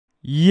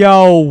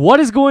Yo, what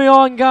is going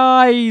on,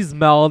 guys?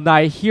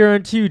 Melonite here,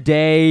 and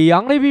today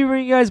I'm going to be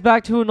bringing you guys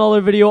back to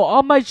another video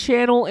on my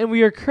channel, and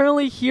we are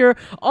currently here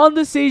on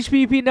the Sage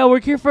PvP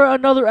Network here for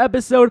another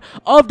episode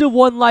of the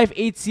One Life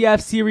HCF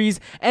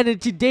series. And in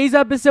today's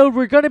episode,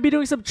 we're going to be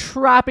doing some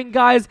trapping,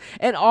 guys,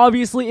 and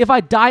obviously if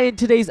I die in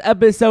today's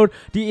episode,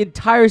 the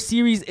entire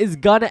series is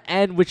gonna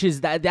end, which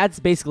is that's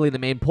basically the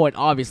main point,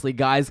 obviously,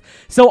 guys.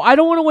 So I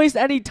don't want to waste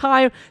any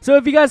time, so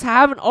if you guys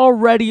haven't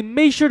already,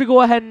 make sure to go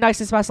ahead and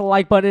nicely smash the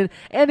like button.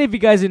 And if you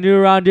guys are new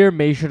around here,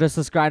 make sure to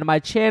subscribe to my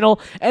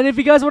channel. And if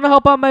you guys want to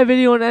help out my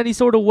video in any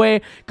sort of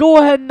way, go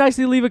ahead and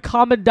nicely leave a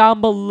comment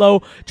down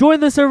below.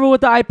 Join the server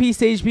with the IP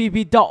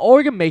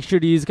sagepvp.org and make sure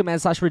to use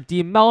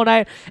command/redeem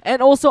Melonite.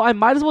 And also, I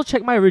might as well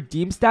check my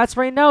redeem stats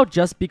right now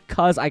just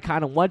because I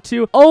kind of want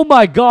to. Oh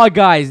my god,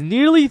 guys,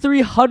 nearly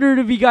 300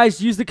 of you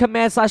guys use the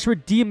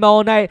command/redeem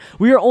Melonite.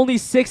 We are only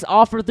 6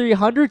 off for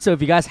 300, so if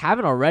you guys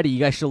haven't already, you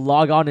guys should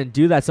log on and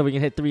do that so we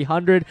can hit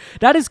 300.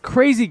 That is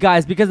crazy,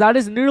 guys, because that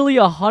is nearly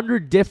 100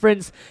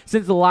 difference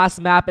since the last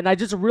map, and I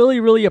just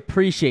really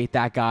appreciate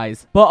that,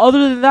 guys. But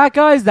other than that,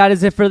 guys, that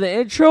is it for the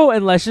intro,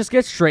 and let's just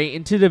get straight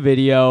into the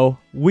video.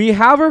 We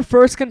have our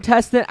first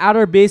contestant at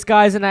our base,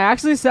 guys, and I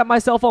actually set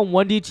myself on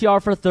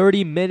 1DTR for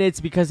 30 minutes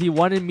because he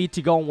wanted me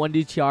to go on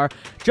 1DTR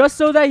just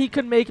so that he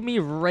could make me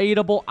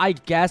raidable, I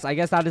guess. I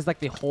guess that is like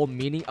the whole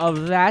meaning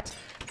of that.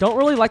 Don't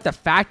really like the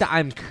fact that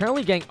I'm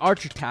currently getting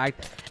archer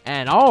tagged.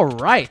 And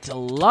alright,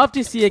 love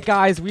to see it,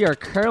 guys. We are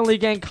currently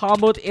getting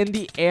comboed in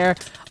the air.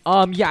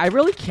 Yeah, I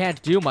really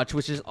can't do much,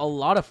 which is a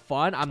lot of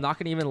fun. I'm not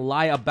gonna even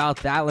lie about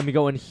that. Let me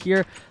go in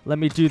here. Let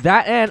me do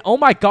that. And oh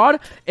my god,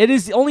 it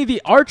is only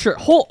the archer.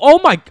 Oh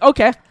my,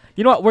 okay.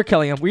 You know what? We're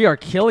killing him. We are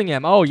killing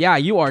him. Oh yeah,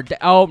 you are.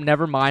 Oh,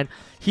 never mind.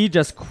 He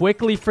just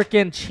quickly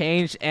freaking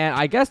changed, and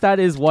I guess that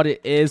is what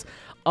it is.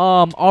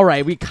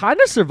 Alright, we kind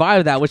of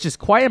survived that, which is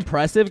quite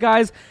impressive,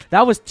 guys.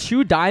 That was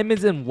 2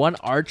 diamonds and 1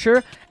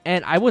 archer,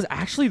 and I was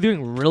actually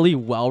doing really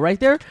well right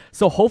there.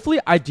 So hopefully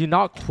I do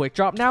not quick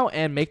drop now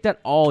and make that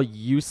all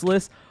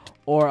useless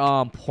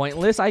or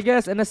pointless, I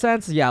guess, in a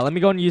sense. Yeah, let me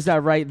go and use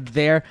that right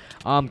there.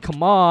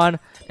 Come on.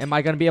 Am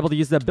I gonna be able to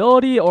use the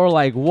ability or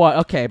like what?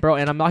 Okay, bro,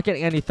 and I'm not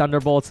getting any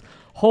thunderbolts.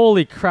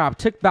 Holy crap,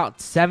 took about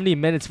 70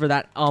 minutes for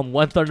that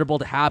one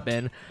thunderbolt to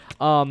happen.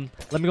 Let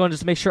me go and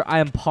just make sure I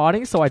am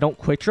potting so I don't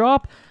quick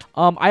drop.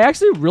 I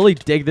actually really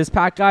dig this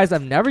pack, guys.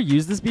 I've never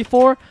used this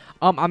before.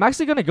 I'm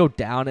actually gonna go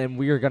down and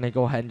we are gonna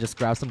go ahead and just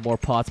grab some more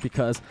pots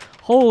because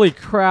holy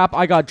crap,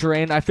 I got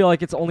drained. I feel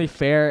like it's only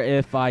fair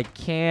if I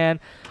can.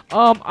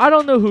 I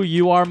don't know who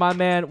you are, my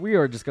man. We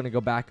are just gonna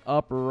go back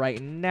up right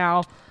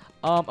now.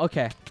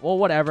 Okay, well,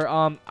 whatever.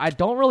 I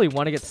don't really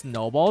want to get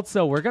snowballed,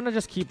 so we're gonna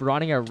just keep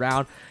running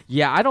around.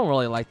 Yeah, I don't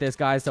really like this,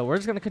 guys, so we're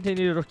just gonna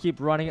continue to keep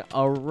running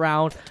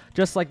around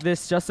just like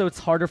this, just so it's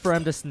harder for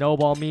him to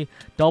snowball me.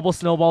 Double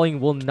snowballing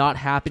will not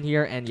happen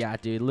here, and yeah,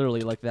 dude,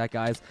 literally like that,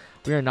 guys.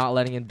 We are not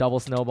letting him double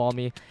snowball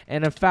me,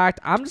 and in fact,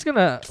 I'm just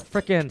gonna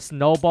freaking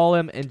snowball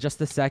him in just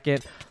a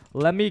second.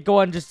 Let me go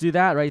and just do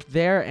that right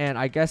there, and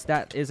I guess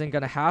that isn't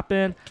gonna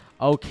happen.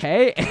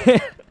 Okay.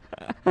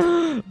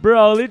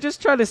 Bro, they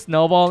just tried to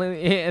snowball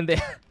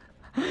and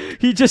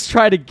he just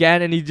tried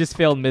again and he just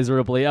failed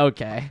miserably.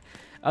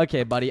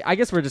 Okay, buddy, I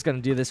guess we're just gonna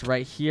do this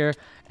right here.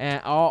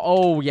 And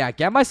oh yeah,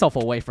 get myself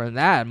away from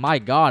that. My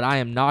god, I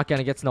am not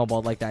gonna get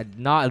snowballed like that,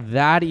 not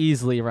that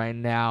easily right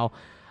now.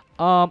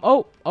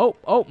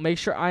 Oh, make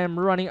sure I am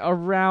running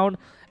around.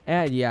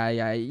 And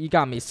yeah, you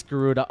got me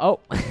screwed up. Oh,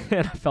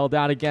 and I fell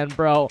down again,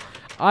 bro.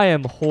 I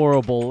am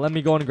horrible. Let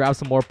me go and grab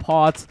some more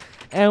pots.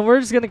 And we're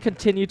just going to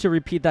continue to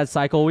repeat that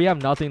cycle. We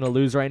have nothing to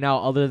lose right now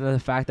other than the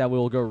fact that we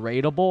will go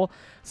raidable.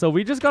 So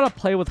we just got to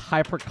play with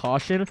high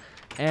precaution.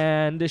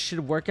 And this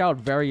should work out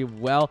very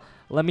well.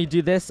 Let me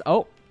do this.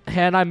 Oh,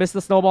 and I missed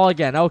the snowball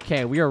again.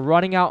 Okay, we are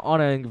running out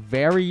on a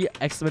very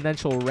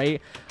exponential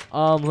rate.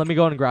 Let me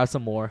go and grab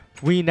some more.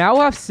 We now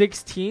have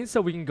 16,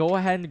 so we can go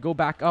ahead and go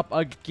back up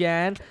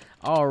again.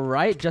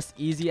 Alright, just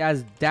easy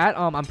as that.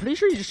 I'm pretty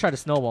sure you just tried to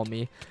snowball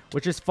me,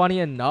 which is funny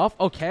enough.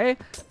 Okay.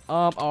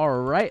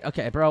 Alright.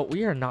 Okay, bro,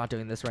 we are not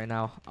doing this right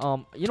now.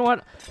 You know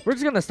what? We're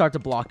just gonna start to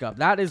block up.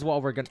 That is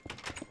what we're gonna...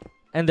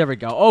 And there we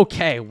go.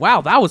 Okay,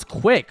 wow, that was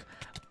quick.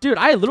 Dude,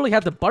 I literally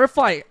had the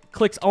butterfly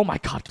clicks. Oh my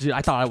god, dude,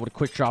 I thought I would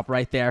quick drop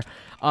right there.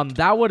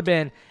 That would have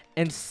been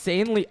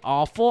insanely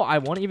awful. I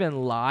won't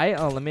even lie.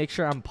 Let me make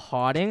sure I'm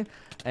potting.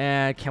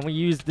 And can we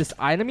use this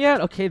item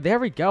yet? Okay, there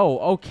we go.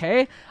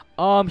 Okay.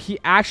 He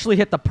actually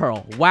hit the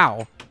pearl.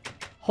 Wow.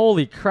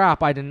 Holy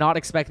crap, I did not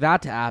expect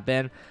that to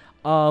happen.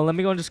 Let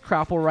me go and just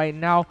crapple right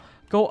now.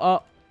 Go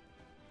up.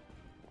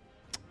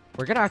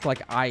 We're gonna act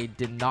like I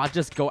did not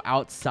just go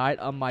outside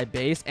of my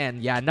base.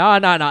 And yeah, no,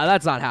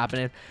 that's not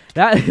happening.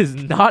 That is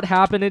not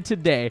happening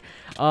today.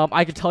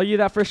 I can tell you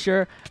that for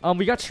sure.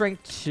 We got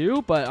strength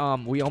 2,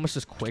 but we almost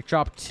just quick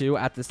dropped 2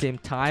 at the same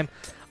time.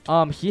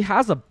 He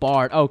has a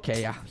bard.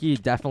 Okay, yeah, he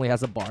definitely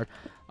has a bard.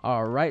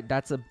 Alright,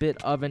 that's a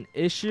bit of an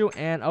issue.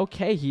 And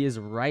okay, he is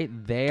right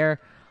there.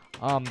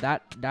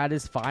 That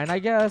is fine, I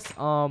guess.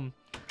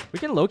 We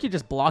can low-key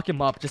just block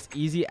him up, just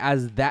easy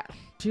as that.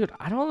 dude,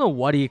 I don't know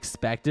what he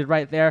expected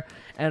right there.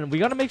 And we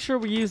got to make sure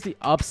we use the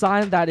up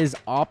sign that is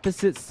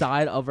opposite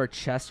side of our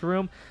chest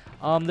room.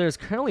 There's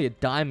currently a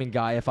diamond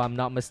guy, if I'm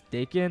not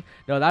mistaken.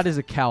 No, that is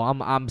a cow.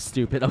 I'm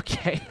stupid.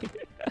 Okay.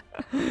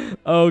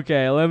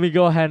 Okay, let me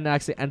go ahead and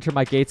actually enter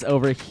my gates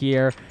over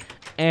here.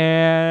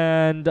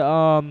 And,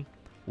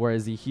 where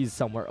is he? He's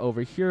somewhere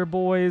over here,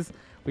 boys.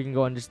 We can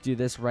go and just do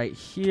this right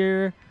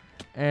here.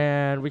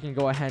 And we can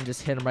go ahead and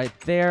just hit him right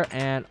there.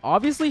 And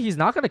obviously, he's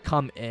not going to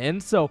come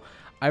in. So,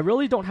 I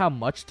really don't have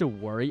much to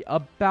worry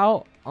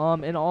about,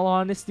 in all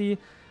honesty.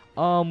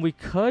 We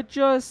could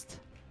just...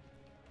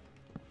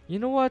 You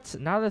know what?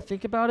 Now that I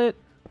think about it,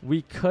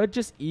 we could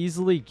just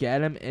easily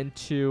get him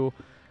into...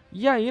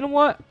 Yeah, you know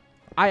what?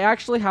 I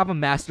actually have a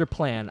master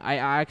plan. I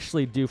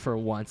actually do for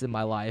once in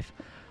my life.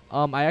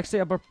 I actually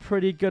have a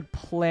pretty good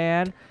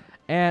plan.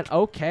 And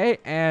okay,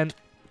 and...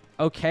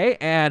 Okay,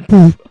 and...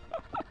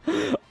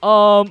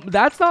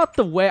 That's not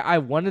the way I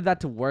wanted that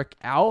to work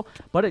out,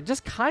 but it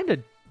just kind of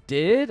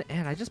did.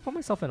 And I just put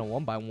myself in a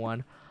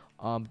 1x1.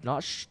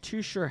 Not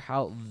too sure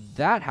how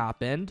that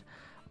happened.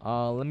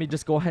 Let me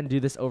just go ahead and do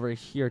this over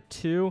here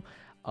too.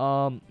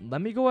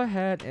 Let me go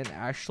ahead and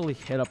actually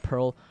hit a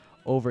pearl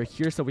over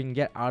here so we can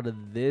get out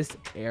of this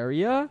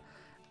area.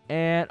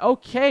 And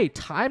okay,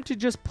 time to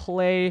just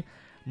play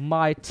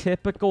my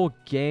typical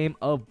game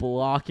of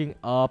blocking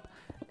up.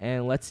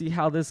 And let's see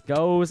how this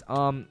goes.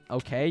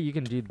 Okay, you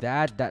can do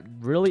that. That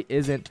really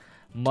isn't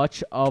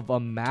much of a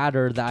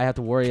matter that I have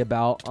to worry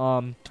about.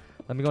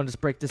 Let me go and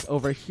just break this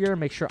over here.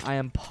 Make sure I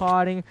am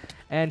potting.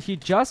 And he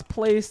just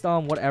placed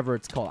whatever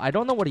it's called. I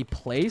don't know what he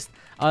placed.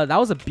 That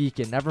was a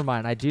beacon. Never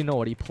mind. I do know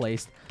what he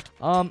placed.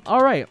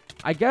 Alright.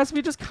 I guess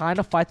we just kind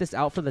of fight this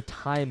out for the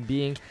time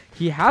being.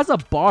 He has a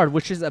bard,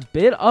 which is a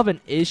bit of an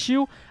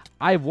issue.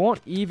 I won't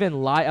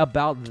even lie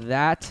about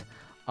that.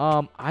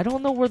 I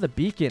don't know where the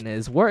beacon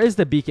is. Where is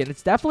the beacon?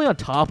 It's definitely on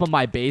top of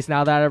my base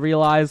now that I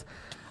realize.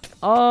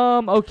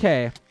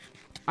 Okay.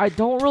 I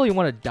don't really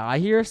want to die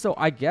here, so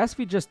I guess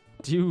we just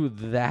do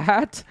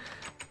that.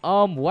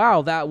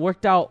 Wow, that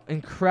worked out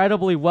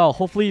incredibly well.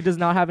 Hopefully he does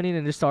not have any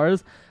ninja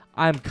stars.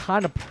 I'm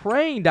kind of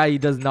praying that he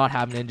does not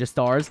have ninja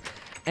stars.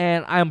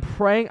 And I'm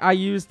praying I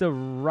use the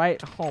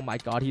right... Oh my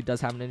god, he does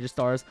have ninja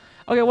stars.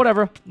 Okay,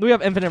 whatever. We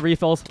have infinite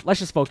refills.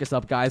 Let's just focus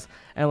up, guys.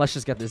 And let's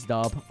just get this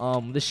dub.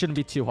 This shouldn't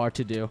be too hard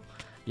to do.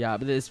 Yeah,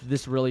 but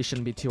this really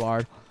shouldn't be too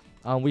hard.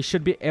 We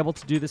should be able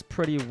to do this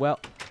pretty well.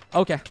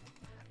 Okay.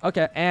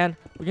 Okay, and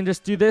we can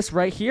just do this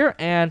right here.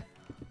 And...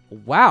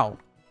 Wow.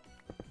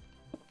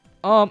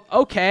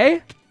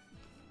 Okay.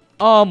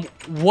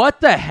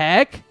 What the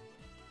heck?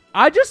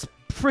 I just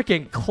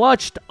freaking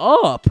clutched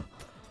up.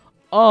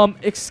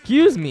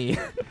 Excuse me.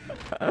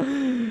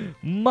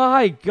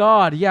 My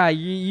god. Yeah,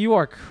 you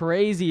are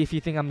crazy if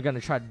you think I'm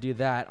gonna try to do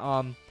that.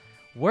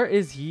 Where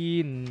is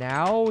he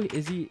now?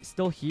 Is he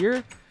still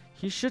here?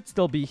 He should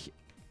still be...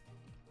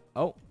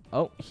 Oh,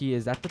 he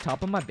is at the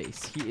top of my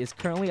base. He is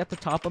currently at the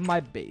top of my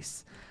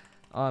base.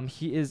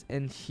 He is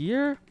in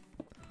here.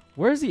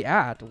 Where is he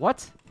at?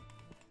 What?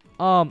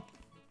 I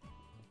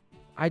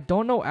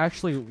don't know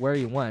actually where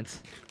he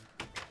went.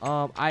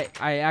 I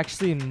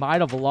actually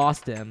might have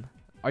lost him.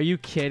 Are you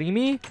kidding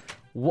me?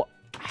 What?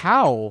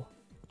 How?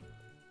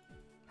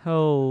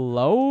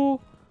 Hello?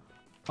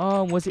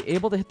 Was he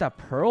able to hit that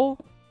pearl?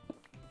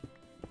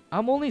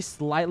 I'm only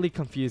slightly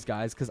confused,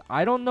 guys, because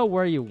I don't know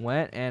where he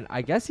went, and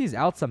I guess he's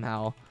out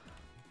somehow.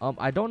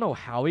 I don't know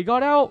how he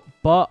got out,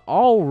 but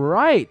all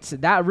right.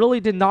 That really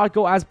did not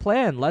go as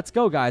planned. Let's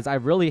go, guys. I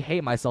really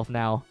hate myself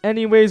now.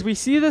 Anyways, we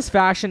see this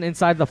faction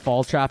inside the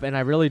fall trap, and I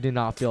really do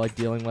not feel like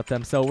dealing with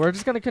them. So we're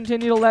just going to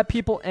continue to let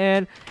people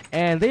in,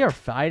 and they are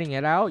fighting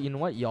it out. You know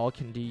what? Y'all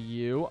can do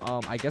you.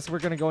 I guess we're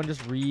going to go and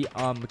just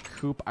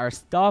recoup our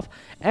stuff,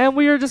 and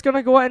we are just going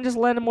to go ahead and just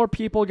land in more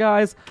people,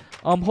 guys.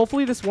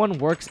 Hopefully this one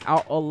works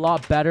out a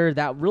lot better.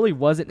 That really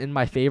wasn't in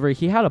my favor.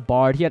 He had a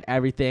bard. He had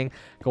everything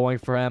going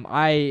for him.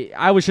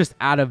 I was just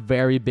at a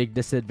very big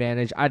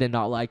disadvantage. I did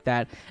not like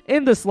that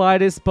in the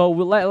slightest, but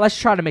let's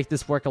try to make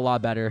this work a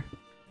lot better.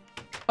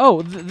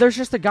 Oh, there's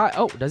just a guy.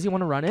 Oh, does he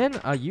want to run in?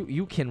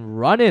 You can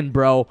run in,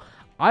 bro.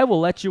 I will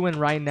let you in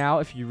right now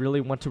if you really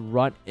want to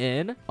run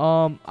in.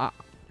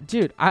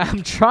 Dude,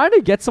 I'm trying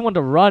to get someone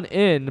to run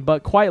in,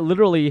 but quite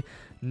literally,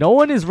 no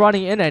one is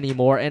running in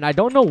anymore, and I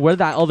don't know where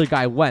that other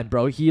guy went,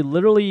 bro. He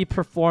literally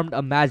performed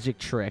a magic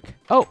trick.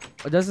 Oh,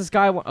 does this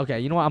guy want... Okay,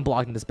 you know what? I'm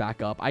blocking this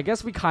back up. I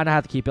guess we kind of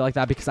have to keep it like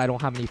that because I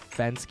don't have any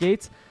fence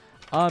gates.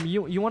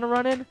 You want to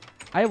run in?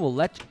 I will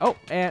let you... Oh,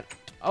 and...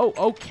 Oh,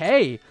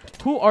 okay.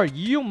 Who are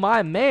you,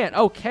 my man?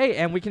 Okay,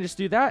 and we can just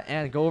do that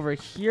and go over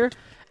here.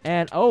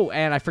 And, oh,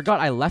 and I forgot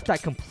I left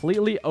that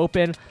completely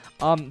open.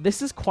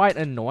 This is quite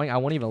annoying. I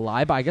won't even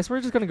lie, but I guess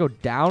we're just going to go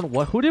down.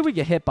 Who did we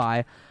get hit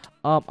by?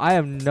 I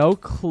have no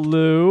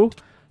clue.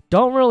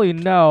 Don't really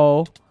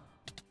know.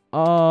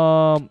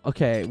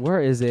 Okay,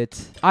 where is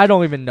it? I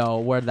don't even know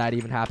where that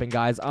even happened,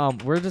 guys.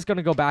 We're just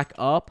gonna go back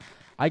up,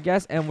 I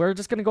guess, and we're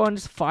just gonna go and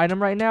just find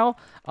him right now.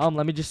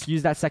 Let me just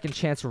use that second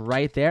chance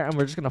right there, and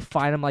we're just gonna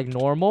find him like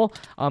normal.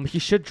 He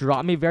should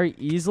drop me very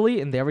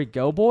easily, and there we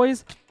go,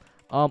 boys.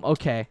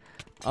 Okay.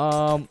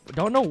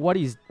 Don't know what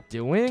he's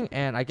doing,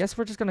 and I guess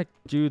we're just gonna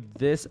do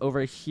this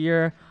over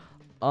here.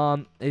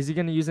 Is he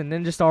gonna use a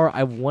ninja star?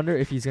 I wonder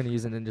if he's gonna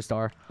use a ninja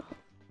star.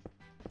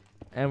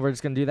 And we're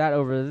just gonna do that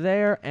over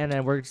there, and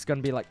then we're just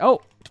gonna be like,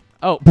 oh.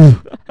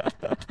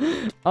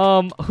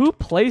 Who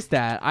placed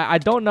that? I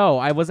don't know.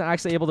 I wasn't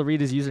actually able to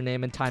read his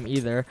username in time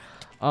either.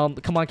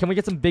 Come on, can we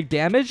get some big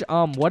damage?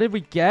 What did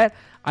we get?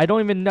 I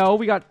don't even know.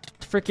 We got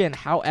freaking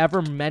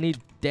however many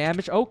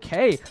damage.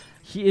 Okay.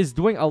 He is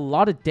doing a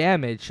lot of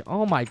damage.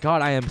 Oh my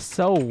god, I am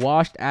so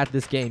washed at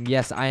this game.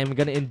 Yes, I am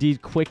gonna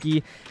indeed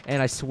quickie,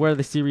 and I swear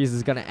the series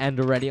is gonna end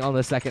already on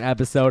the second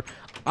episode.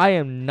 I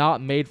am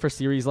not made for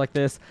series like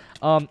this.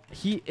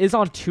 He is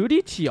on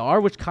 2D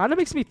TR, which kind of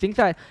makes me think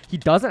that he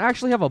doesn't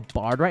actually have a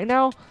bard right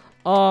now.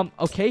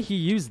 Okay, he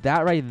used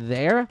that right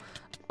there.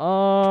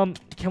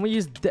 Can we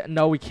use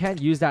no, we can't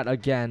use that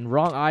again.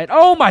 Wrong eye.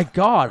 Oh my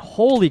god,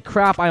 holy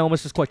crap, I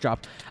almost just quick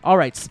dropped. All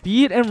right,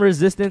 speed and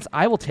resistance,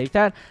 I will take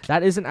that.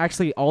 That isn't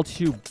actually all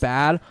too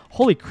bad.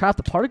 Holy crap,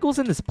 the particles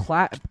in this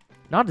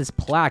not this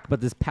plaque,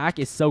 but this pack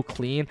is so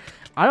clean.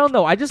 I don't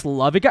know, I just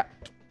love it.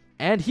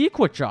 And he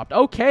quick dropped.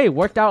 Okay,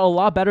 worked out a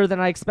lot better than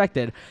I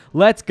expected.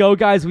 Let's go,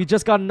 guys. We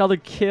just got another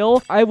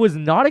kill. I was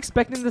not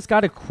expecting this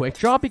guy to quick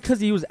drop because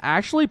he was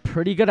actually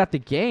pretty good at the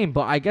game,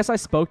 but I guess I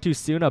spoke too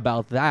soon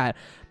about that.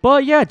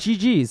 But yeah,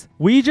 GG's.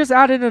 We just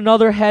added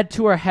another head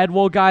to our head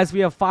wall, guys. We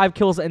have 5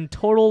 kills in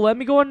total. Let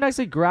me go ahead and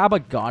actually grab a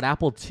god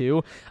apple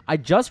too. I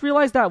just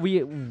realized that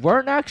we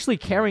weren't actually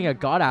carrying a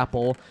god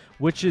apple,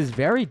 which is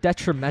very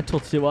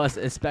detrimental to us,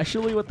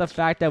 especially with the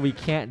fact that we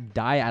can't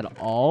die at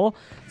all.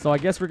 So I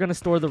guess we're going to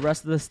store the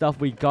rest of the stuff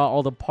we got,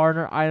 all the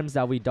partner items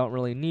that we don't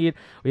really need.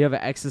 We have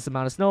an excess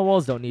amount of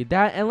snowballs, don't need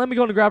that. And let me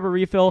go and grab a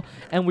refill,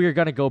 and we are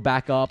going to go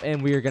back up,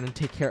 and we are going to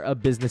take care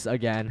of business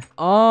again.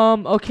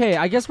 Okay,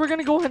 I guess we're going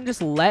to go ahead and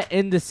just let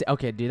in this.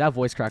 Okay, dude, that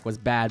voice crack was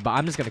bad, but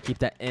I'm just going to keep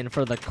that in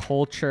for the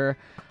culture.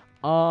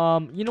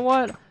 You know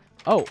what?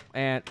 Oh,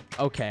 and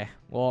okay.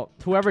 Well,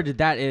 whoever did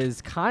that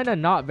is kind of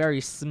not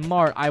very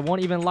smart. I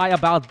won't even lie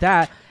about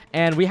that.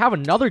 And we have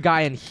another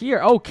guy in here.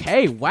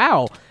 Okay,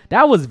 wow.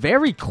 That was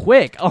very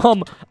quick.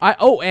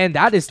 And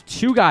that is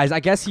 2 guys. I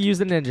guess he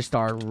used a ninja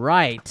star.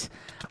 Right.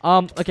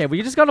 Okay,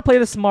 we just gotta play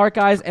the smart,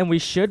 guys, and we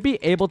should be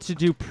able to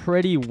do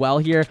pretty well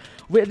here.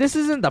 This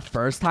isn't the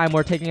first time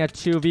we're taking a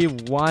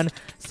 2v1,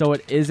 so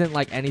it isn't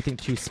like anything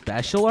too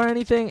special or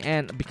anything.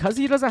 And because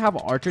he doesn't have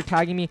Archer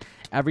tagging me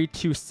every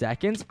 2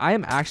 seconds, I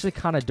am actually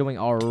kind of doing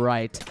all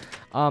right.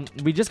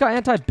 We just got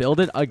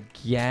anti-builded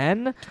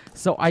again,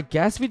 so I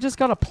guess we just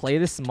gotta play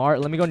this smart.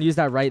 Let me go and use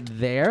that right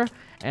there.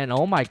 And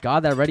oh my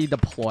god, that ready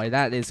deploy.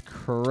 That is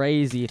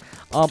crazy.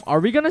 Are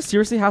we gonna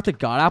seriously have the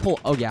god apple?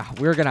 Oh yeah,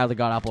 we're gonna have the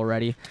god apple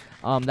ready.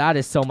 That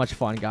is so much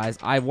fun, guys.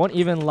 I won't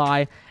even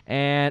lie.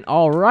 And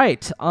all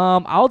right,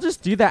 I'll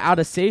just do that out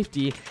of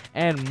safety.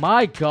 And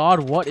my god,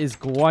 what is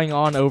going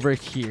on over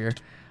here?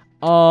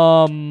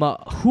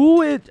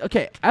 Who is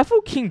okay?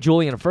 FO King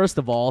Julian, first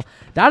of all,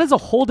 that is a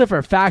whole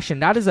different faction.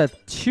 That is a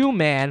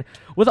 2-man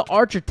with an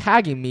archer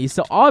tagging me.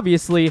 So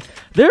obviously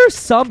there's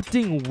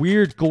something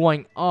weird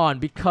going on,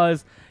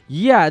 because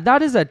yeah,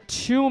 that is a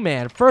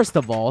 2-man first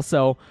of all.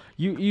 So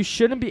you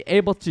shouldn't be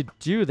able to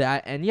do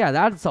that. And yeah,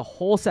 that's a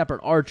whole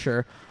separate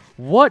archer.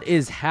 What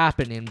is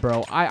happening,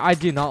 bro? I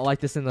do not like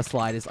this in the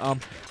slightest.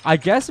 I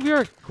guess we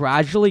are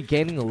gradually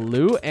gaining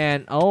loot,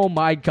 and oh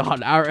my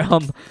god, our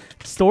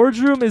storage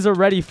room is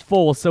already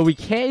full, so we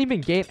can't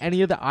even gain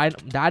any of the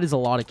items. That is a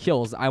lot of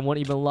kills. I won't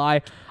even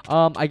lie.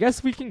 I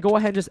guess we can go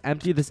ahead and just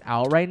empty this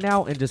out right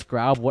now and just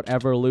grab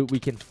whatever loot we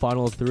can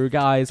funnel through,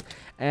 guys,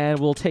 and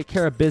we'll take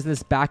care of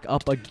business back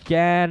up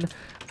again.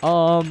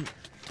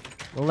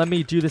 Let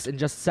me do this in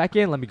just a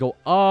second. Let me go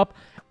up,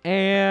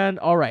 and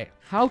all right.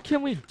 How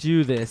can we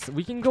do this?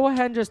 We can go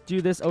ahead and just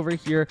do this over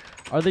here.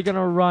 Are they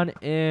gonna run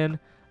in?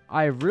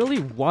 I really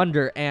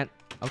wonder. And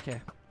okay,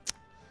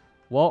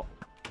 well,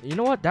 you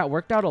know what? That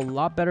worked out a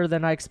lot better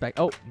than I expect.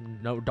 Oh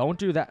no, don't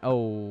do that.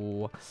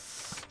 Oh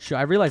shoot,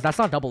 I realized that's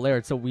not double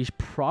layered, so we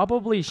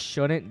probably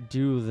shouldn't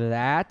do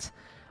that.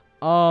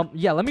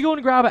 Yeah, let me go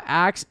and grab an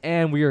axe,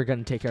 and we are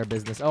gonna take care of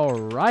business. All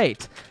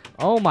right.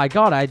 Oh my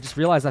god, I just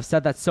realized I've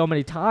said that so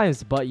many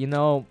times, but you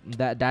know,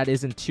 that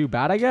isn't too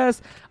bad, I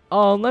guess.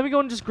 Let me go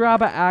and just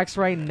grab an axe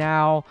right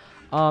now.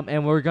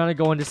 And we're gonna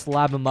go and just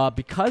slab them up.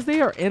 Because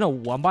they are in a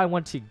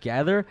 1x1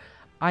 together,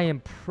 I am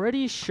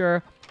pretty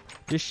sure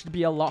this should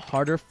be a lot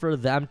harder for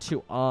them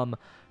to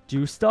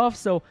do stuff.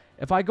 So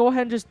if I go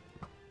ahead and just,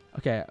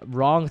 okay,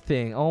 wrong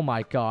thing. Oh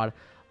my god.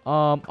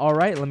 All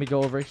right, let me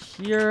go over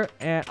here,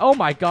 and oh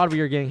my god, we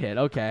are getting hit.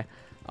 Okay.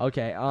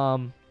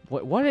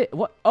 What?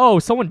 Oh,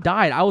 someone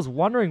died. I was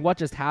wondering what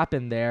just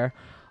happened there.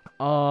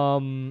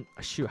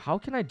 Shoot, how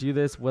can I do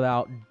this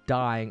without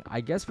dying?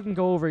 I guess we can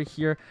go over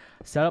here,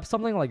 set up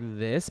something like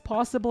this,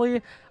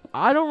 possibly.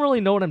 I don't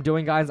really know what I'm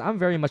doing, guys. I'm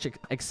very much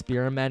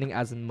experimenting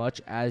as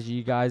much as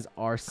you guys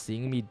are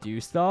seeing me do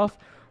stuff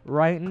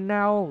right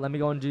now. Let me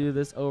go and do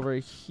this over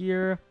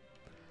here.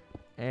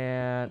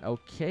 And,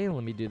 okay,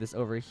 let me do this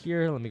over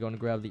here. Let me go and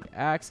grab the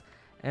axe.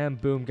 And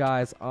boom,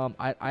 guys.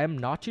 I am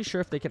not too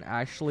sure if they can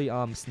actually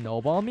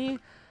snowball me.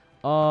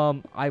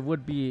 I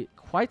would be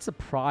quite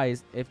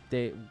surprised if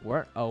they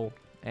weren't. Oh,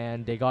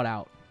 and they got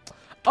out.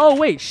 Oh,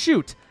 wait,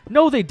 shoot.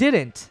 No, they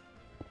didn't.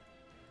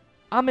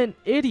 I'm an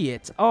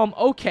idiot.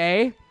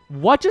 Okay.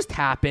 What just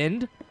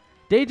happened?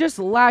 They just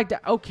lagged.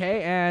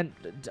 Okay, and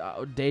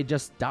they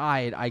just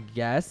died, I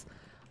guess.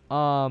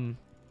 Let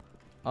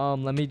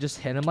me just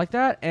hit him like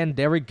that. And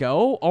there we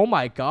go. Oh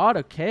my god.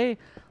 Okay.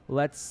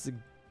 Let's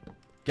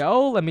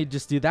go. Let me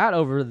just do that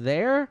over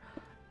there.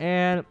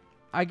 And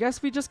I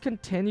guess we just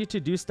continue to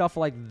do stuff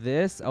like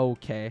this.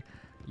 Okay.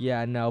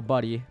 Yeah, no,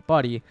 buddy.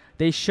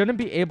 They shouldn't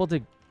be able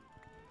to...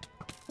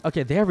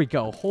 Okay, there we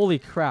go. Holy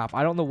crap.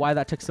 I don't know why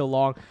that took so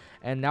long.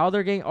 And now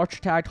they're getting archer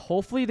tagged.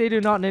 Hopefully they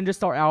do not ninja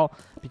star out,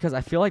 because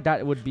I feel like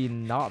that would be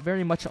not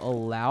very much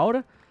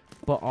allowed.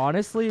 But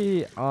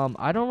honestly,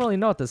 I don't really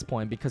know at this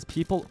point, because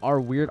people are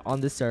weird on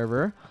this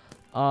server.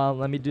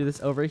 Let me do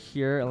this over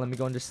here, and let me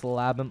go and just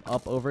slab him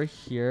up over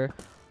here.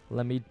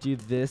 Let me do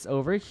this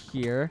over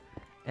here.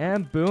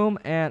 And boom,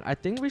 and I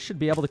think we should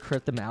be able to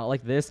crit them out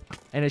like this.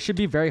 And it should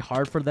be very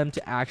hard for them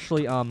to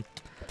actually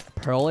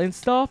pearl and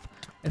stuff,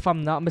 if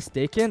I'm not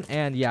mistaken.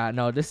 And yeah,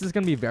 no, this is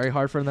gonna be very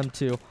hard for them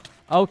to...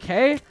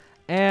 Okay,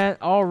 and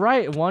all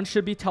right, one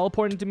should be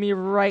teleporting to me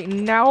right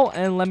now,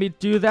 and let me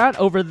do that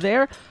over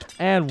there.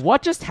 And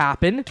what just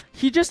happened?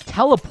 He just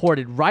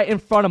teleported right in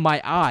front of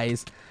my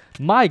eyes.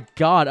 My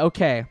god.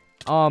 Okay,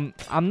 I'm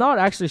not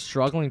actually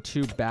struggling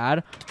too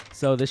bad,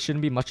 so this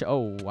shouldn't be much.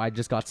 Oh, I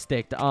just got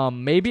sticked.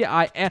 Maybe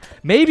I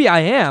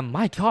am.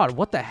 My god,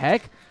 what the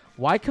heck?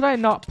 Why could I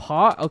not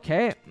pot?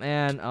 Okay,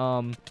 and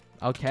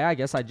okay, I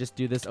guess I just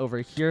do this over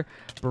here.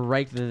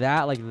 Break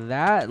that like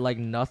that. Like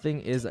nothing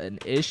is an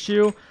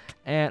issue.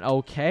 And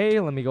okay,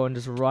 let me go and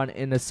just run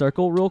in a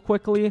circle real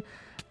quickly.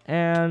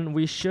 And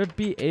we should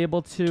be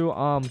able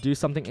to do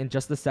something in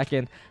just a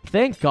second.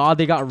 Thank God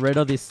they got rid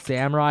of the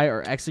samurai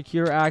or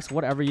executor axe,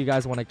 whatever you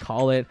guys want to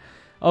call it.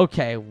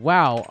 Okay,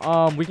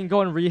 wow. We can go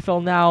and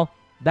refill now.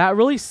 That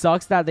really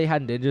sucks that they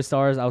had ninja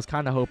stars. I was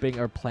kind of hoping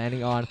or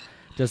planning on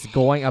just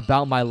going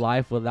about my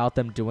life without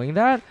them doing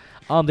that.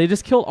 They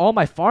just killed all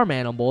my farm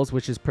animals,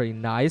 which is pretty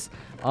nice.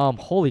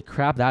 Holy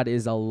crap, that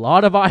is a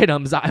lot of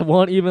items. I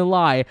won't even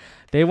lie.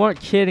 They weren't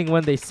kidding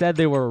when they said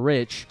they were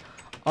rich.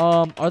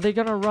 Are they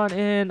gonna run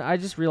in? I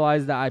just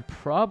realized that I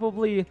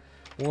probably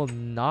will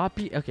not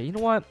be... Okay, you know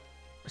what?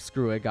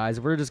 Screw it, guys.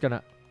 We're just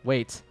gonna...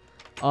 Wait.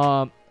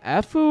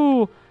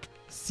 Efu...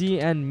 C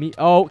and me.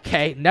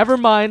 Okay, never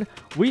mind.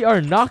 We are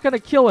not gonna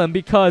kill him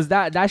because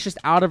that's just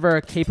out of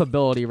our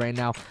capability right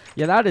now.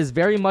 Yeah, that is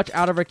very much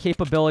out of our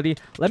capability.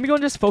 Let me go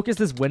and just focus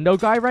this window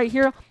guy right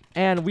here,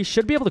 and we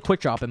should be able to quick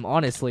drop him,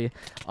 honestly.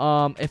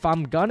 If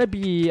I'm gonna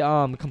be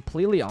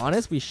completely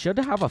honest, we should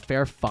have a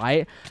fair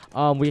fight.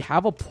 We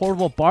have a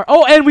portable bar.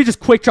 Oh, and we just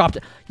quick dropped.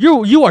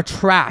 You are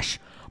trash.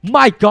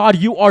 My god,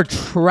 you are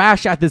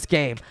trash at this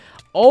game.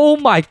 Oh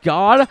my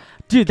god.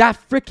 Dude, that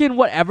freaking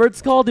whatever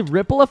it's called, the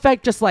ripple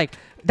effect, just like,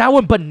 that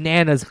went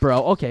bananas,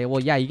 bro. Okay,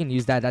 well, yeah, you can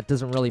use that. That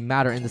doesn't really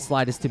matter in the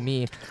slightest to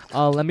me.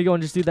 Let me go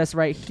and just do this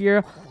right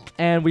here.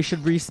 And we should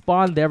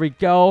respawn. There we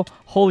go.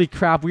 Holy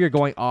crap, we are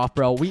going off,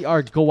 bro. We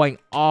are going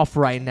off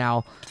right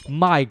now.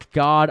 My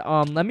god.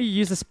 Let me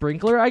use the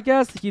sprinkler, I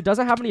guess. He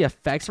doesn't have any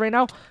effects right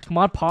now. Come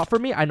on, pot for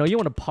me. I know you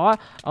want to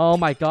pot. Oh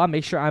my god,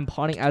 make sure I'm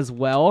potting as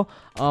well.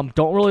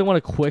 Don't really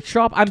want to quick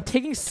drop. I'm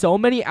taking so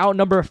many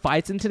outnumber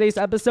fights in today's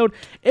episode.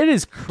 It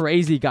is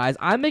crazy, guys.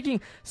 I'm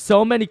making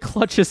so many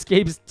clutch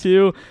escapes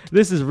too.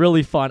 This is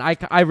really fun.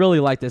 I really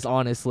like this,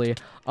 honestly.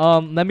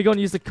 Let me go and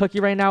use the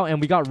cookie right now,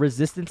 and we got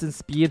resistance and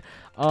speed.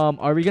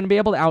 Are we gonna be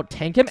able to out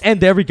tank him? And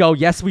there we go.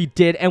 Yes, we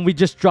did, and we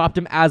just dropped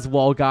him as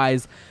well,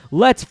 guys.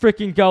 Let's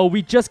freaking go.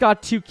 We just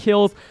got 2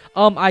 kills.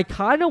 I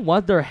kind of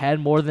want their head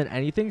more than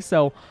anything,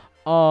 so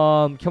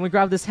can we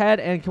grab this head,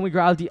 and can we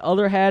grab the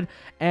other head?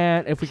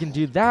 And if we can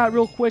do that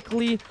real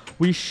quickly,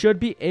 we should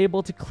be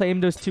able to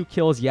claim those 2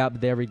 kills. Yep,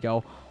 there we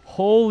go.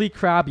 Holy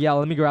crap. Yeah,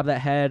 let me grab that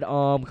head.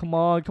 Come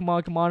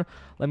on.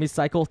 Let me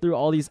cycle through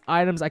all these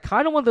items. I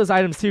kind of want those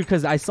items too,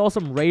 because I saw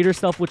some raider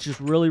stuff, which is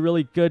really,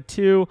 really good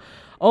too.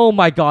 Oh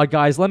my god,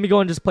 guys. Let me go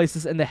and just place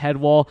this in the head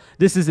wall.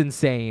 This is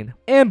insane.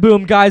 And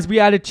boom, guys. We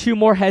added 2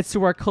 more heads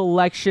to our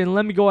collection.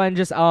 Let me go ahead and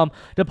just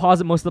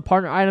deposit most of the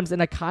partner items.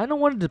 And I kind of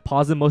want to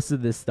deposit most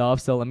of this stuff,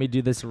 so let me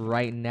do this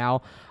right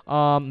now.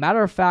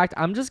 Matter of fact,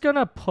 I'm just going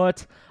to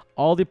put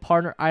all the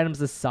partner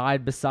items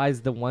aside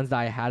besides the ones that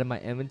I had in my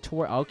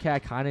inventory. Okay, I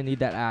kind of need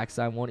that axe.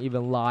 I won't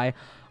even lie.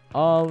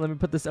 Let me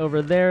put this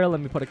over there. Let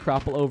me put a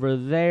crapple over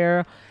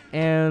there.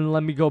 And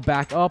let me go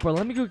back up. Or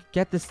let me go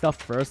get this stuff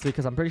first,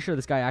 because I'm pretty sure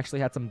this guy actually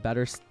had some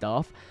better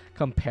stuff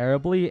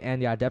comparably.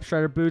 And yeah, depth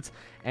strider boots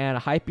and a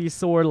hype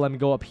sword. Let me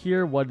go up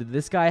here. What did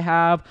this guy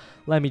have?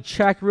 Let me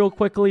check real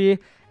quickly.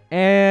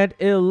 And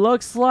it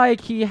looks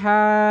like he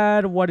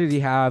had... What did he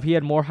have? He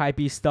had more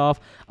hypey stuff.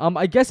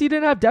 I guess he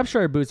didn't have depth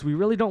strider boots. We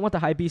really don't want the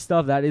hypey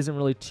stuff. That isn't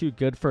really too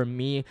good for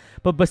me.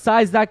 But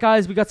besides that,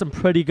 guys, we got some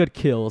pretty good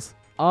kills.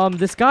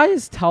 This guy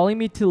is telling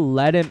me to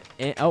let him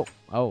in. Oh,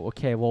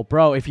 okay. Well,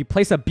 bro, if you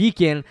place a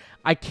beacon,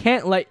 I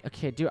can't let...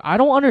 Okay, dude, I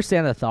don't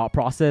understand the thought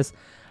process.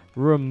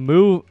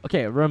 Remove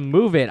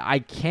it. I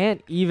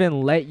can't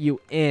even let you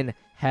in,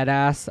 head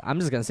ass. I'm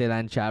just gonna say that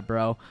in chat,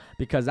 bro,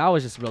 because that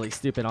was just really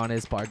stupid on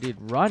his part. Dude,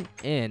 run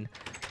in.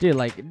 Dude,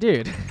 like,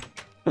 dude.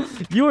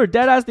 You were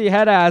dead ass the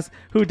head ass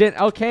who didn't...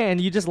 Okay,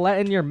 and you just let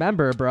in your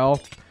member, bro.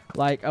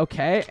 Like,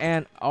 okay,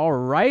 and all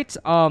right.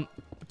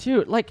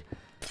 Dude, like...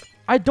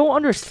 I don't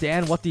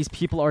understand what these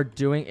people are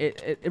doing.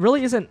 It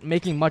really isn't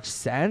making much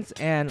sense.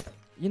 And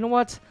you know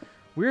what?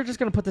 We're just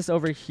going to put this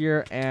over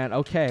here. And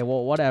okay,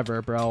 well,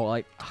 whatever, bro.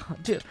 Like,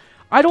 dude,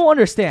 I don't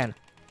understand.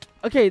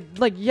 Okay,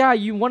 like, yeah,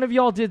 one of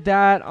y'all did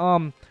that.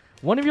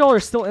 One of y'all are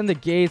still in the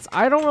gates.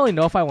 I don't really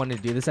know if I want to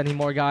do this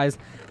anymore, guys.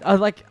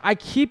 Like, I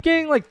keep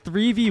getting, like,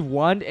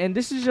 3v1. And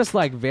this is just,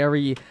 like,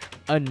 very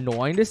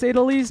annoying, to say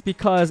the least.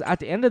 Because at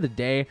the end of the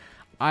day,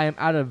 I am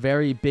at a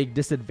very big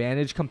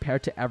disadvantage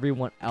compared to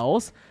everyone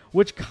else,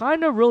 which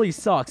kind of really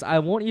sucks. I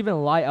won't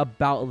even lie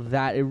about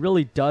that. It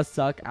really does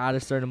suck at a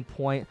certain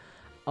point.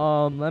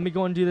 Let me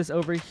go and do this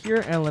over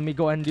here, and let me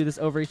go ahead and do this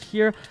over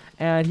here,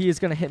 and he is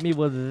going to hit me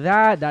with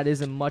that. That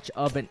isn't much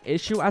of an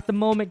issue at the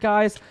moment,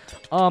 guys.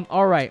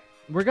 All right.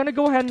 We're going to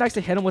go ahead and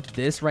actually hit him with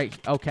this right.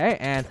 Okay,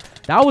 and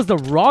that was the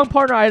wrong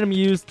partner item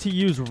to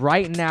use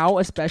right now,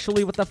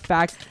 especially with the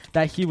fact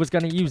that he was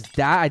going to use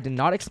that. I did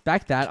not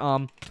expect that.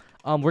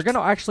 We're gonna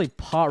actually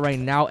pot right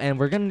now, and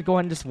we're gonna go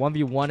ahead and just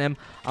 1v1 him.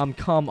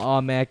 Come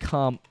on, man,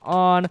 come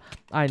on.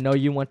 I know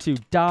you want to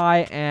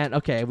die, and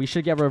okay, we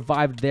should get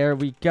revived. There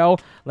we go.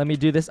 Let me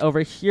do this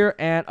over here,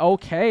 and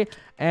okay,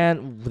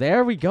 and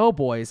there we go,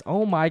 boys.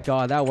 Oh my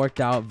god, that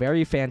worked out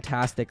very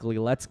fantastically.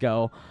 Let's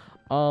go.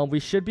 We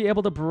should be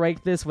able to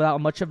break this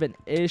without much of an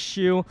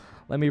issue.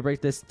 Let me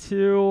break this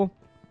too,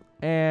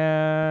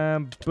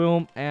 and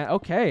boom, and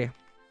okay.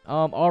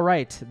 All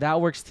right,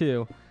 that works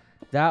too.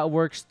 That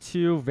works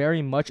too.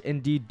 Very much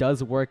indeed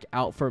does work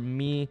out for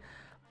me.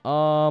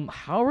 How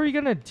are we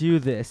gonna do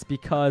this?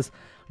 Because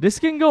this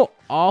can go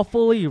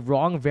awfully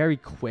wrong very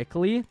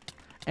quickly,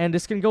 and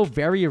this can go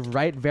very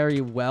right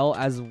very well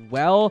as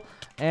well.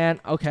 And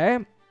okay,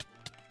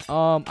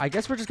 I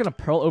guess we're just gonna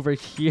pearl over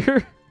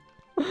here.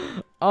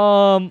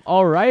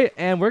 All right,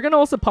 and we're gonna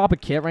also pop a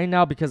kit right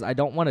now because I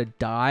don't want to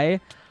die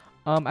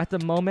at the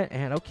moment.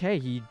 And okay,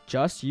 he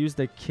just used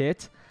the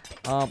kit.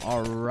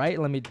 All right,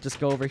 let me just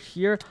go over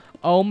here.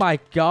 Oh my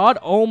god,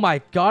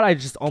 I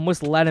just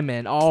almost let him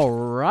in. All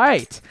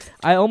right,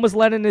 I almost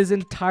let in his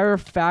entire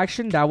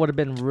faction. That would have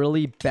been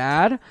really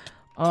bad,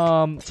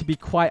 to be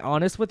quite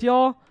honest with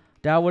y'all.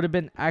 That would have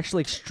been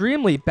actually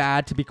extremely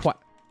bad, to be quite...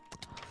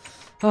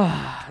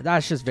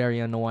 That's just very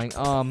annoying.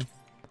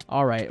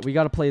 All right, we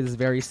got to play this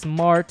very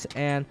smart.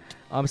 And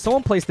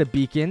someone placed a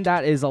beacon.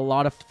 That is a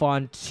lot of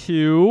fun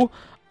too.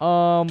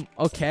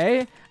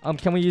 Okay.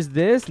 Can we use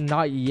this?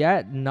 Not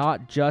yet.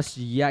 Not just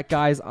yet,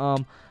 guys.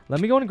 Let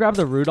me go and grab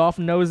the Rudolph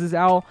noses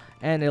out.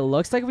 And it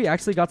looks like we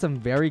actually got some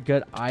very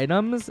good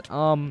items,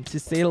 to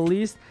say the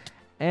least.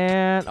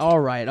 And all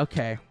right,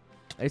 okay.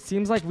 It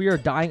seems like we are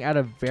dying at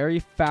a very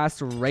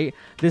fast rate.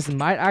 This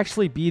might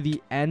actually be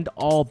the end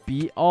all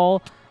be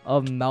all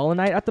of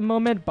Melonite at the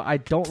moment, but I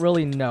don't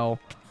really know.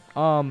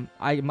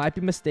 I might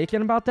be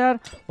mistaken about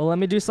that. Well, let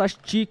me do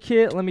 /G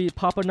kit. Let me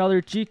pop another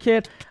G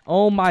kit.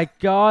 Oh my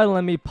god,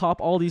 let me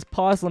pop all these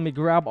pots. Let me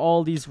grab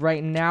all these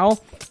right now.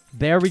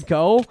 There we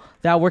go.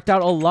 That worked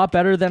out a lot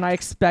better than I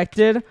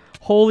expected.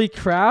 Holy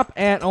crap.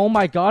 And oh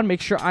my god,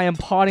 make sure I am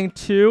potting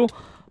too.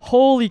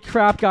 Holy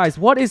crap, guys.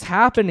 What is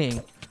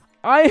happening?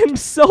 I am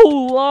so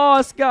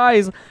lost,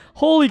 guys.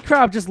 Holy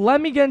crap. Just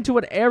let me get into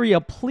an area,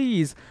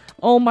 please.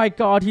 Oh my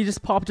god, he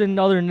just popped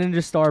another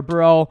ninja star,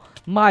 bro.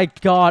 My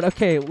god.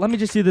 Okay, let me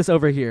just do this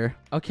over here.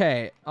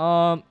 Okay,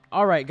 all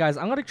right, guys.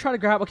 I'm gonna try to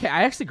grab... Okay,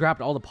 I actually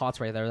grabbed all the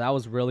pots right there. That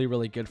was really,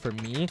 really good for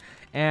me.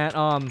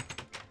 And,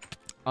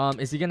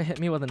 is he gonna hit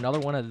me with another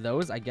one of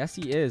those? I guess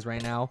he is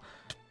right now.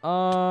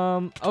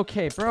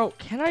 Okay, bro.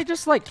 Can I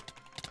just, like...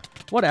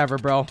 Whatever,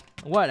 bro.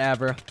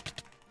 Whatever.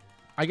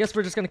 I guess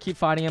we're just gonna keep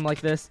fighting him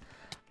like this.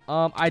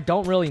 I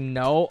don't really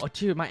know. Oh,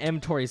 dude, my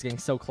inventory is getting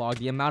so clogged.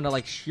 The amount of,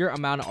 like, sheer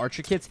amount of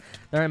archer kits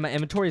that are in my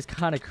inventory is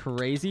kind of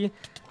crazy.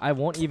 I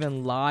won't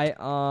even lie.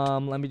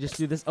 Let me just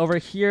do this over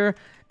here.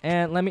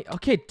 And let me...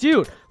 Okay,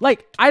 dude.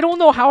 Like, I don't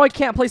know how I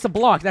can't place a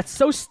block. That's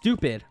so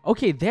stupid.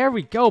 Okay, there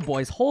we go,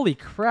 boys. Holy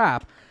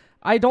crap.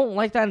 I don't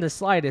like that in the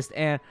slightest.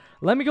 And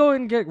let me go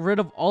and get rid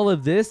of all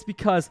of this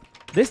because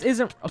this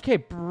isn't... Okay,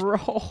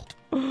 bro.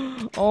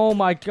 Oh,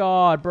 my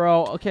God,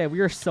 bro. Okay,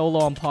 we are so low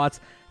on pots.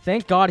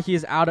 Thank God he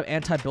is out of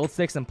anti-build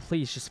sticks, and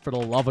please, just for the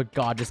love of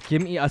God, just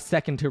give me a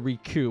second to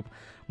recoup.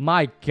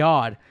 My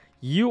God,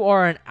 you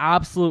are an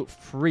absolute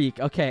freak.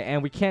 Okay,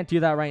 and we can't do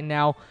that right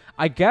now.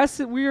 I guess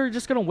we are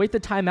just gonna wait the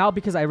time out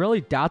because I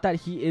really doubt that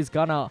he is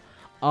gonna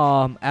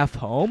F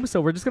home. So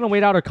we're just gonna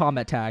wait out our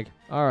combat tag.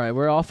 All right,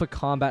 we're off a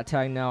combat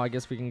tag now. I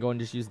guess we can go and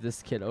just use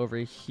this kit over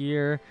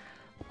here.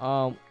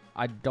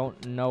 I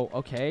don't know.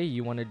 Okay,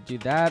 you want to do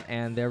that,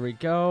 and there we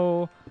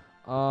go.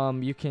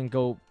 You can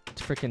go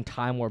freaking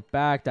time warp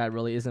back. That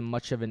really isn't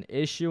much of an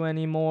issue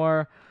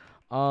anymore.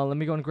 Let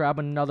me go and grab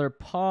another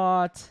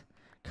pot.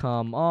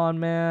 Come on,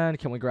 man.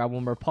 Can we grab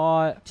one more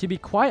pot? To be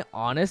quite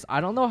honest,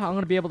 I don't know how I'm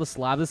going to be able to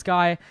slab this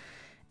guy.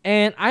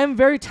 And I am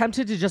very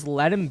tempted to just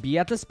let him be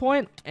at this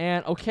point.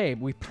 And okay,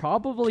 we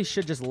probably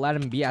should just let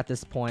him be at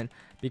this point,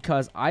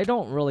 because I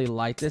don't really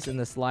like this in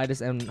the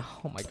slightest. And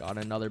oh my god,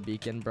 another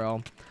beacon,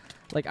 bro.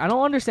 Like, I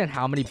don't understand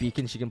how many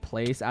beacons you can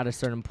place at a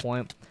certain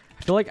point.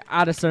 I feel like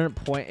at a certain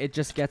point, it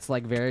just gets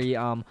like very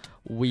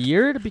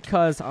weird,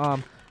 because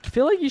I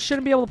feel like you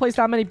shouldn't be able to place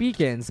that many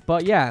beacons.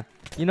 But yeah,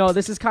 you know,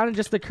 this is kind of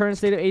just the current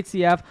state of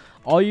HCF.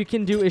 All you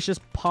can do is just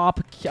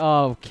pop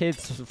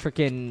kids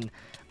freaking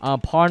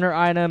partner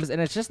items,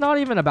 and it's just not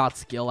even about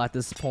skill at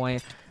this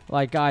point.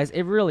 Like, guys,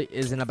 it really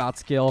isn't about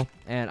skill,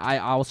 and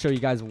I'll show you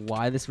guys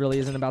why this really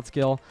isn't about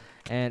skill.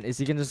 And is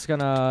he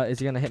gonna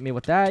hit me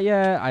with that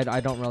yet? I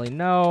don't really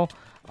know.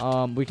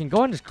 We can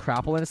go and just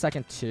crapple in a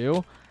second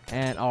too.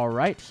 And all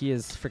right, he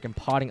is freaking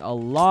potting a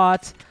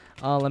lot.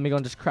 Let me go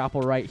and just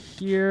crapple right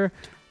here.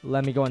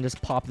 Let me go and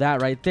just pop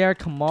that right there.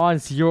 Come on,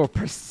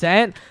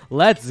 0%.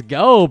 Let's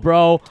go,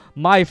 bro.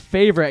 My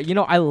favorite. You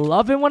know, I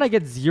love it when I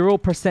get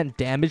 0%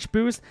 damage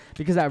boost,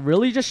 because that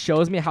really just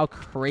shows me how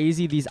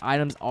crazy these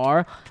items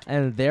are.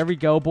 And there we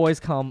go, boys.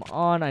 Come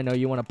on. I know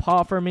you want to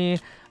pop for me.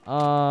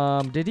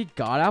 Did he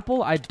God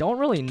Apple? I don't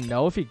really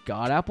know if he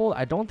God Apple.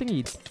 I don't think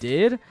he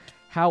did.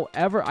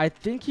 However, I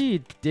think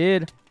he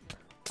did.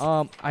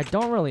 I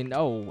don't really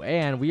know.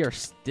 And we are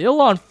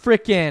still on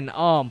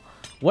freaking,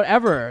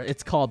 whatever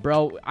it's called,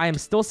 bro. I am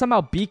still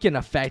somehow beacon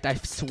effect. I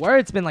swear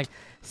it's been like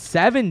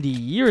 70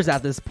 years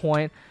at this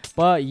point.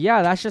 But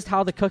yeah, that's just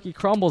how the cookie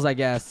crumbles, I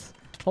guess.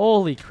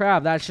 Holy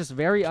crap, that's just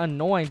very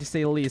annoying to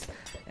say the least.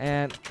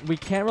 And we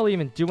can't really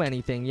even do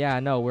anything. Yeah,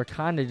 no, we're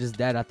kind of just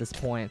dead at this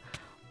point.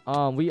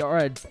 We are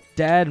a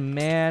dead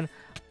man.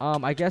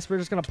 I guess we're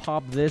just gonna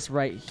pop this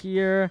right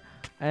here.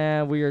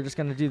 And we are just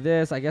going to do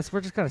this. I guess we're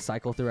just going to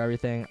cycle through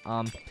everything.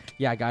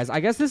 Yeah, guys.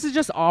 I guess this is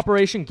just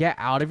Operation Get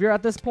Out of Here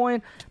at this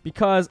point.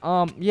 Because,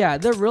 yeah,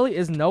 there really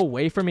is no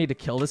way for me to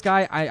kill this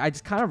guy. I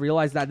just kind of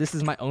realized that this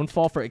is my own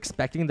fault for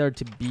expecting there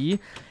to be.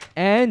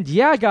 And,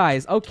 yeah,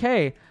 guys.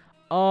 Okay.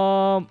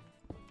 All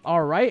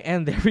right.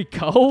 And there we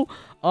go.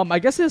 I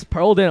guess his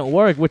pearl didn't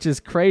work, which is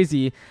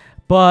crazy.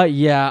 But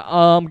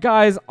yeah,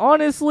 guys,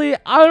 honestly,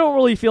 I don't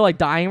really feel like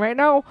dying right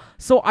now.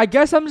 So I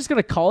guess I'm just going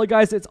to call it,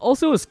 guys. It's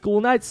also a school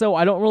night, so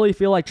I don't really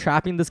feel like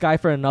trapping this guy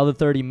for another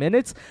 30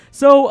 minutes.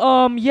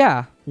 So,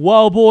 yeah.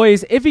 Well,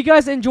 boys, if you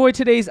guys enjoyed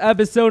today's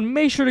episode,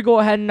 make sure to go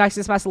ahead and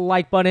smash the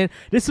like button.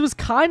 This was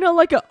kind of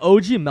like an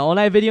OG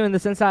Melonite video in the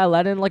sense that I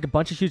let in like a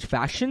bunch of huge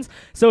factions.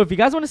 So if you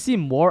guys want to see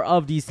more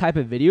of these type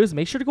of videos,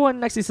 make sure to go ahead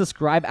and actually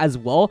subscribe as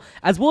well.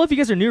 As well, if you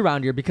guys are new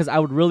around here, because I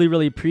would really,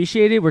 really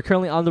appreciate it. We're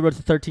currently on the road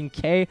to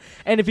 13K.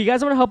 And if you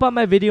guys want to help out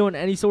my video in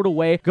any sort of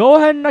way, go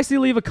ahead and actually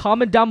leave a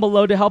comment down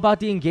below to help out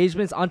the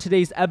engagements on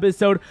today's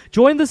episode.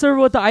 Join the server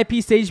with the IP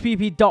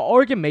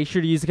sagepp.org and make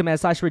sure to use the command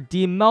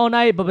 /redeem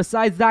Melonite. But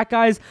besides that,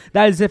 guys,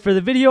 that is it for the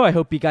video. I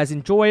hope you guys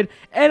enjoyed,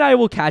 and I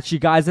will catch you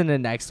guys in the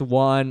next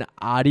one.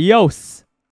 Adios.